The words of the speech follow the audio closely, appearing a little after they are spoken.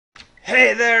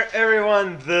Hey there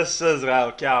everyone, this is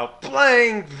Raocow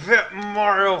playing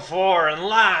Mario 4, and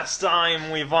last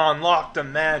time we've unlocked a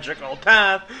magical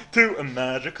path to a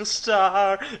magical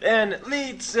star, and it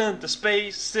leads into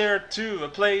space there to a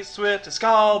place which is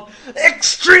called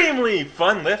Extremely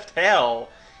Fun Lift Hell.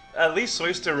 At least we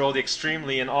used to roll the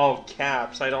extremely in all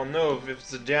caps. I don't know if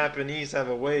the Japanese have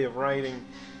a way of writing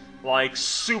like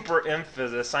super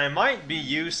emphasis. I might be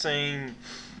using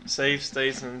save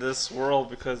states in this world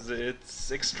because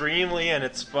it's extremely and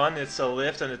it's fun, it's a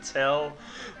lift and it's hell.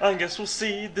 I guess we'll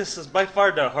see. This is by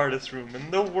far the hardest room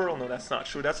in the world. No, that's not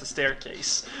true. That's a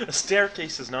staircase. A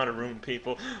staircase is not a room,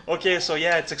 people. Okay, so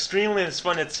yeah, it's extremely and it's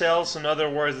fun, it's hell. So in other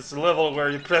words, it's a level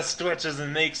where you press switches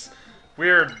and makes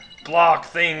weird block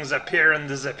things appear and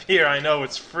disappear. I know,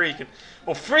 it's freaking...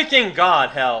 Oh, freaking god,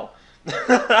 hell.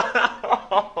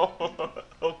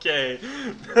 Okay.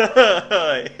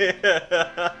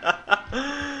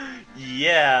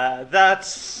 Yeah,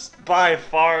 that's by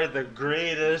far the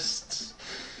greatest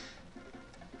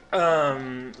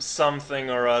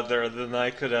something or other than I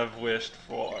could have wished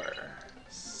for.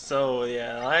 So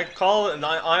yeah, I call it, and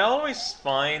I always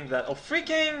find that, oh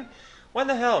freaking, what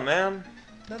the hell, man?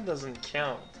 That doesn't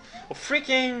count. Oh,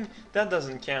 freaking, that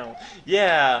doesn't count.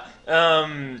 Yeah,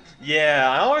 yeah,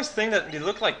 I always think that they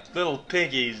look like little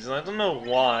piggies, and I don't know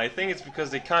why. I think it's because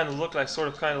they kind of look like,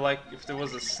 kind of like if there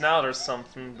was a snout or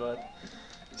something, but...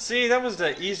 See, that was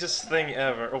the easiest thing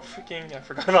ever. Oh, freaking, I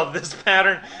forgot about this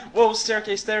pattern. Whoa,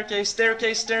 staircase, staircase,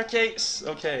 staircase, staircase.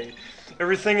 Okay,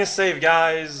 everything is safe,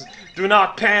 guys. Do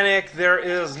not panic, there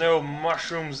is no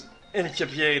mushrooms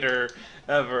incubator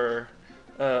ever.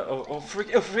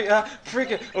 Freak,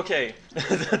 okay.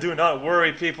 Do not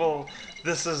worry, people.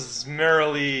 This is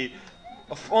merely...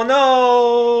 Oh no!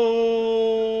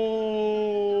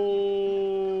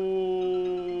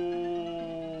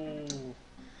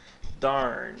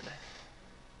 Darn.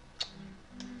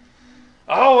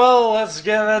 Oh well, let's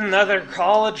give it another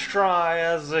college try,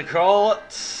 as they call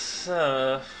it.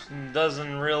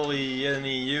 Doesn't really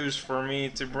any use for me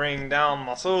to bring down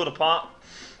my soda pop,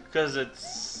 because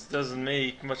it's doesn't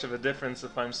make much of a difference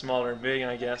if I'm small or big,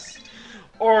 I guess.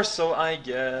 Or so I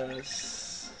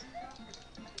guess.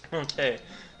 Okay,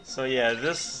 so yeah,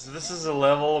 this is a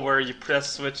level where you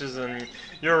press switches and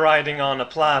you're riding on a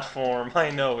platform. I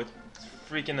know, it's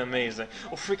freaking amazing.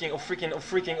 Oh freaking, oh freaking, oh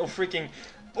freaking, oh freaking,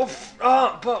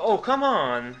 oh come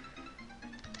on.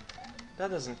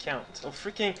 That doesn't count. Oh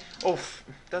freaking,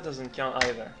 that doesn't count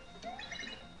either.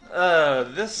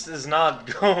 This is not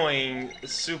going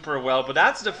super well, but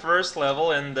that's the first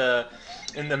level in the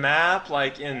map,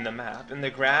 in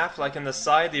the graph, like in the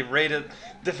side, they rated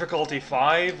difficulty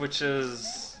 5, which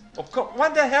is... Oh,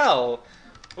 what the hell?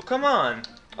 Oh, come on.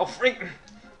 Oh, freak...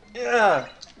 Yeah.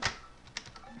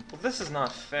 Well, this is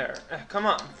not fair. Come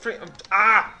on.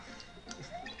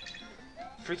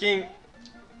 Freaking...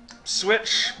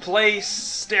 Switch, place,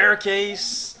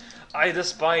 staircase. I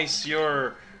despise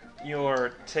your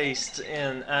taste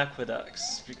in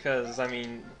aqueducts, because, I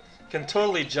mean, you can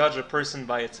totally judge a person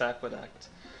by its aqueduct.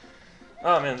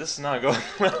 Oh man, this is not going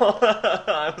well.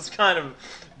 I was kind of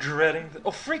dreading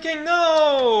oh freaking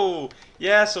no!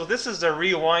 Yeah, so this is the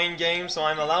rewind game, so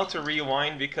I'm allowed to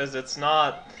rewind because it's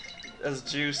not as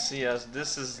juicy as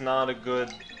this is not a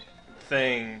good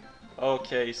thing.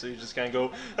 Okay, so you just kind of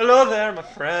go, hello there, my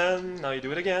friend. Now you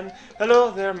do it again. Hello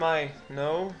there, my...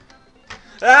 No.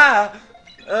 Ah!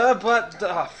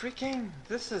 Freaking,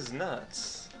 this is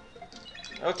nuts.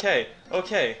 Okay,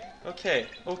 okay, okay,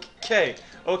 okay,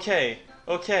 okay,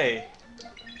 okay,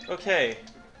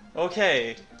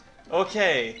 okay,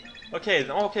 okay, okay,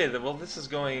 okay, well this is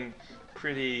going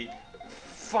pretty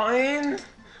fine.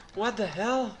 What the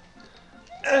hell?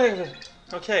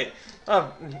 Okay,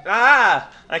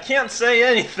 I can't say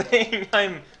anything.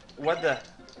 What the,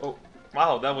 oh,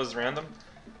 wow, that was random.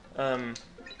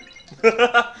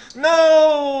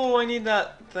 No! I need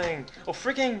that thing. Oh,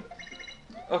 freaking...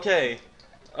 Okay.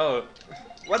 Oh.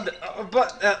 What the...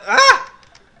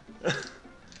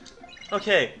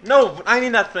 Okay. No, I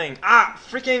need that thing.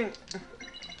 Freaking...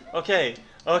 Okay.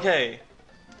 Okay.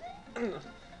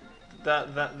 That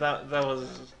was...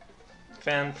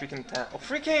 Fan-freaking-tap. Oh,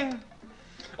 freaking...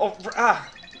 Oh,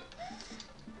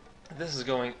 This is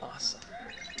going awesome.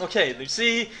 Okay, you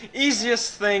see?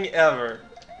 Easiest thing ever.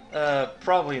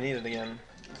 Probably need it again.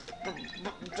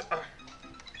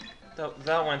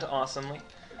 That went awesomely.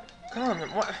 Come on,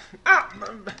 what?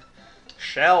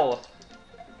 Shell.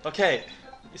 Okay,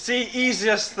 you see,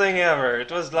 easiest thing ever. It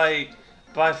was like,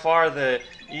 by far the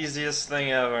easiest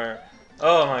thing ever.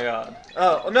 Oh my god.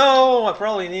 Oh, no, I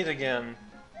probably need again.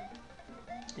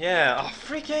 Yeah, oh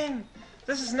freaking,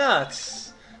 this is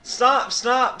nuts. Stop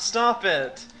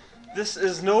it! This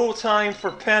is no time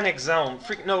for panic zone.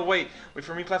 Freak, no, wait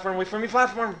for me, platform, wait for me,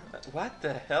 platform! What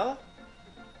the hell?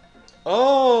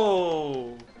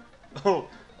 Oh! Oh,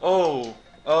 oh,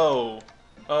 oh,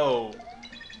 oh,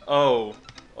 oh,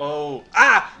 oh,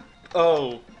 ah!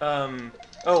 Oh,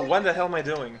 what the hell am I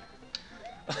doing?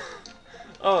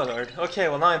 Oh lord. Okay,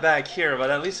 well now I'm back here,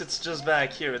 but at least it's just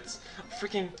back here. It's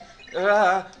freaking...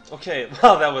 okay,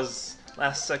 well that was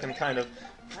last second kind of...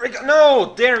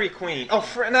 No! Dairy Queen! Oh,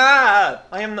 I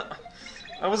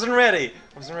wasn't ready.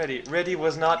 I wasn't ready. Ready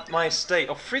was not my state.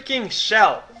 Oh, freaking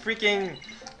shell! Freaking...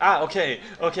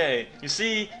 okay. You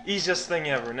see? Easiest thing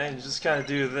ever. And then you just kind of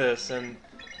do this, and...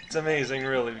 It's amazing,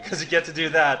 really, because you get to do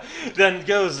that. Then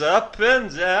goes up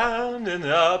and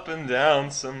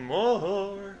down some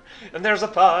more. And there's a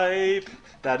pipe.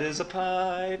 That is a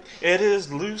pipe. It is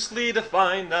loosely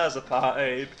defined as a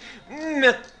pipe.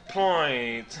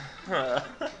 Midpoint.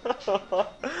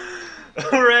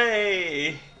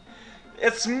 Hooray!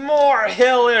 It's more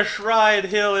hillish, ride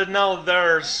hill, and now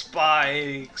there's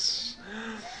spikes.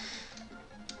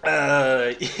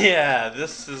 Yeah,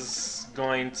 this is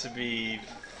going to be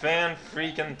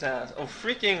fan-freaking-tastic. Oh,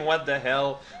 freaking what the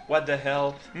hell? What the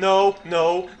hell? No.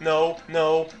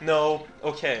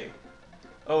 Okay.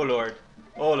 Oh, Lord.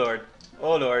 Oh, Lord.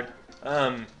 Oh, Lord.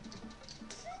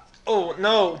 Oh,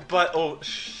 no, but,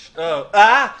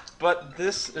 but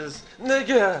this is,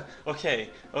 nigga! Okay.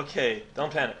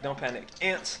 Don't panic.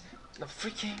 Ants. No,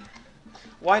 freaking.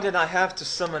 Why did I have to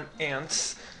summon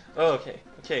ants? Okay.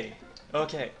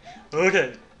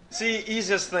 See,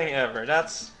 easiest thing ever.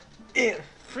 That's it.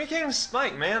 Freaking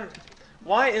spike, man.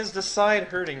 Why is the side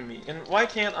hurting me? And why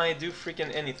can't I do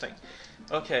freaking anything?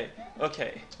 Okay.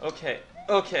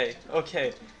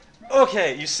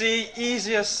 You see,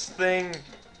 easiest thing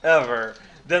ever.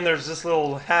 Then there's this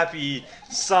little happy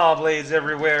saw blades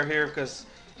everywhere here because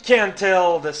can't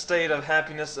tell the state of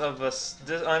happiness of us.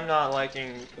 I'm not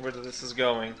liking where this is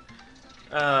going.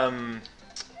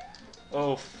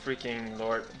 Oh freaking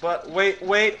lord! But wait.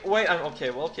 I'm okay.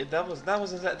 Well, okay. That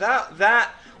wasn't that bad.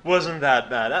 That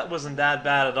wasn't that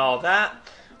bad at all. That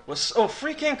was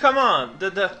freaking. Come on.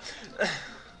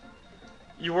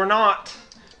 You were not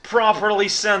properly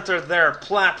centered there,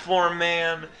 platform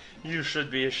man. You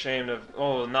should be ashamed of.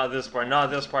 Oh, not this part. Not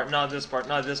this part.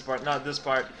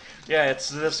 Yeah, it's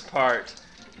this part.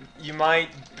 You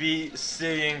might be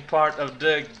seeing part of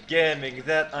the gimmick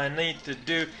that I need to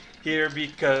do here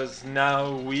because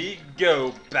now we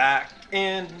go back,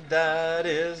 and that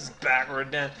is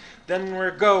backward, then we're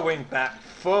going back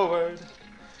forward.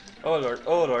 Oh lord,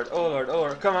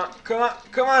 come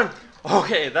on.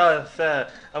 Okay,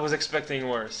 that I was expecting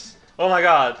worse. Oh my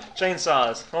god,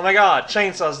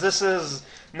 chainsaws. This is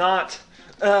not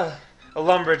a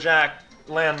lumberjack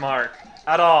landmark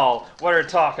at all. What are you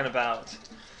talking about?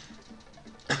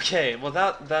 Okay, well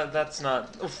that's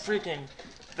not freaking.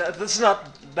 That's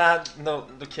not bad. No,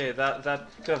 okay, that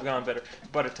could have gone better.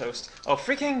 Butter toast. Oh,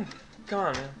 freaking! Come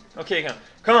on, man. Okay,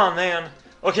 come on, man.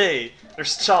 Okay,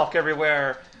 there's chalk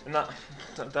everywhere, and that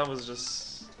was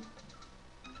just.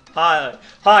 Hi,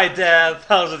 Dad.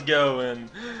 How's it going?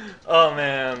 Oh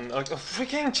man. Okay,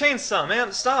 freaking chainsaw,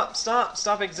 man.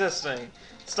 Stop existing.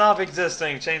 Stop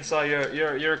existing, chainsaw.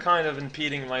 You're kind of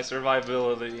impeding my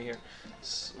survivability here.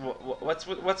 What's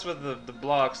with the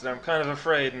blocks there? I'm kind of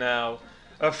afraid now.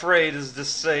 Afraid is the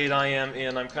state I am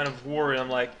in. I'm kind of worried. I'm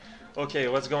like, okay,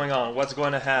 what's going on? What's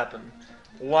going to happen?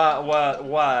 What?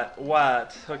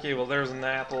 Okay, well, there's an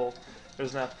apple.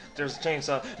 There's a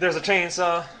chainsaw. There's a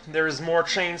chainsaw. There is more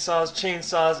chainsaws.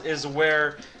 Chainsaws is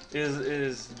where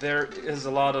there is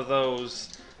a lot of those.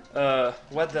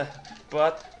 What?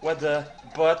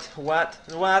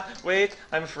 Wait,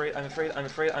 I'm afraid.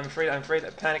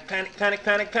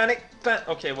 Panic.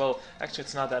 Okay, well, actually,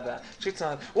 it's not that bad. Actually, it's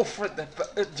not. Oh,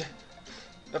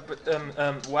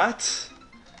 what?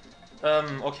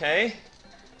 Okay.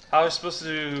 How are we supposed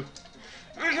to?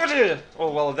 Oh,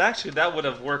 well, actually, that would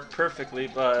have worked perfectly,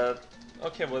 but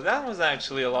okay, well, that was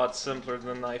actually a lot simpler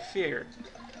than I feared.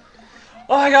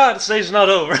 Oh my god, the stage's not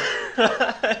over.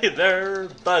 Hey there,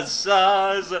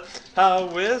 buzzsaws.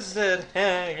 How is it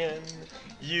hanging?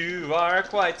 You are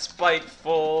quite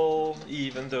spiteful,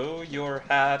 even though you're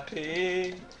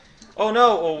happy. Oh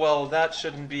no, oh well, that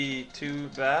shouldn't be too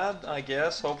bad, I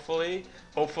guess, hopefully.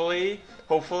 Oh,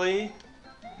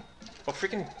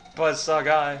 freaking buzzsaw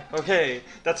guy. Okay,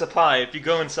 that's a pipe, you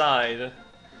go inside.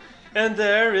 And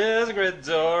there is a great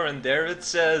door, and there it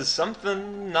says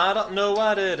something, I don't know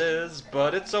what it is,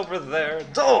 but it's over there.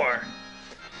 Door!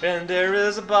 And there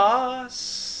is a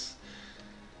boss.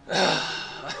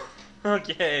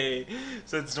 Okay,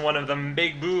 so it's one of them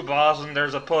big boo balls, and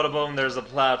there's a potable, and there's a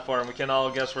platform. We can all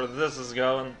guess where this is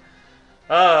going.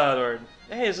 Ah, Lord.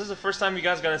 Hey, is this the first time you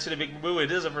guys gonna see the big boo?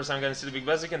 It is the first time you're gonna see the big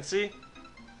boo, as you can see.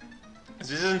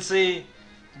 As you didn't see,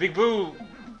 big boo.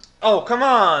 Oh, come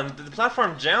on! The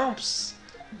platform jumps.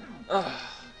 Ugh.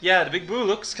 Yeah, the big boo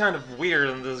looks kind of weird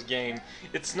in this game.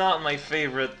 It's not my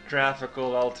favorite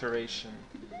graphical alteration.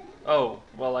 Oh,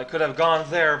 well, I could have gone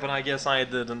there, but I guess I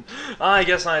didn't. I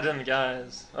guess I didn't,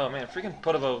 guys. Oh, man, freaking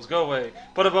Putabos, go away.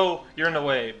 Putabo, you're in the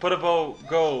way. Putabo,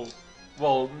 go.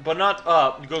 Well, but not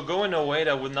up. Go in a way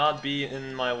that would not be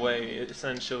in my way,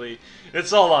 essentially.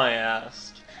 It's all I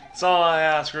ask. It's all I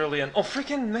ask, really. And oh,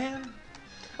 freaking, man.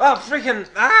 Oh, freaking,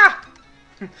 ah!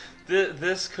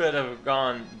 This could have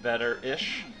gone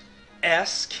better-ish.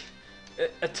 Esque.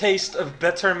 A taste of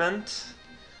betterment.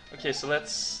 Okay, so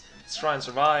let's try and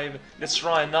survive. Let's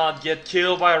try and not get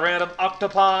killed by a random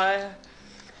octopi.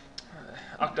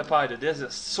 Octopi, it is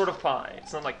a sort of pie.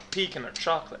 It's not like pecan or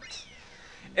chocolate.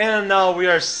 And now we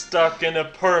are stuck in a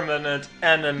permanent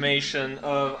animation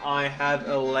of I have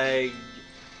a leg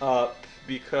up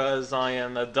because I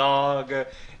am a dog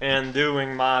and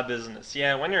doing my business.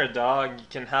 Yeah, when you're a dog, you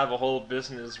can have a whole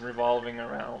business revolving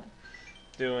around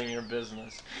doing your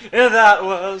business. And that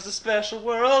was the special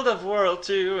world of World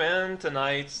 2 and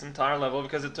tonight's entire level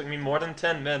because it took me more than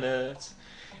 10 minutes.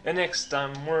 And next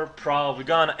time we're probably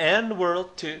gonna end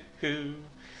World 2.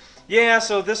 Yeah,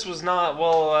 so this was not,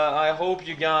 well, I hope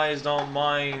you guys don't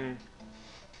mind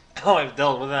how I've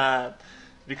dealt with that,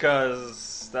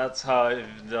 because that's how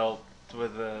I've dealt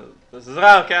with this is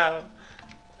Raukau.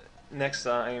 Next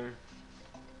time.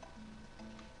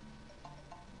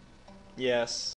 Yes.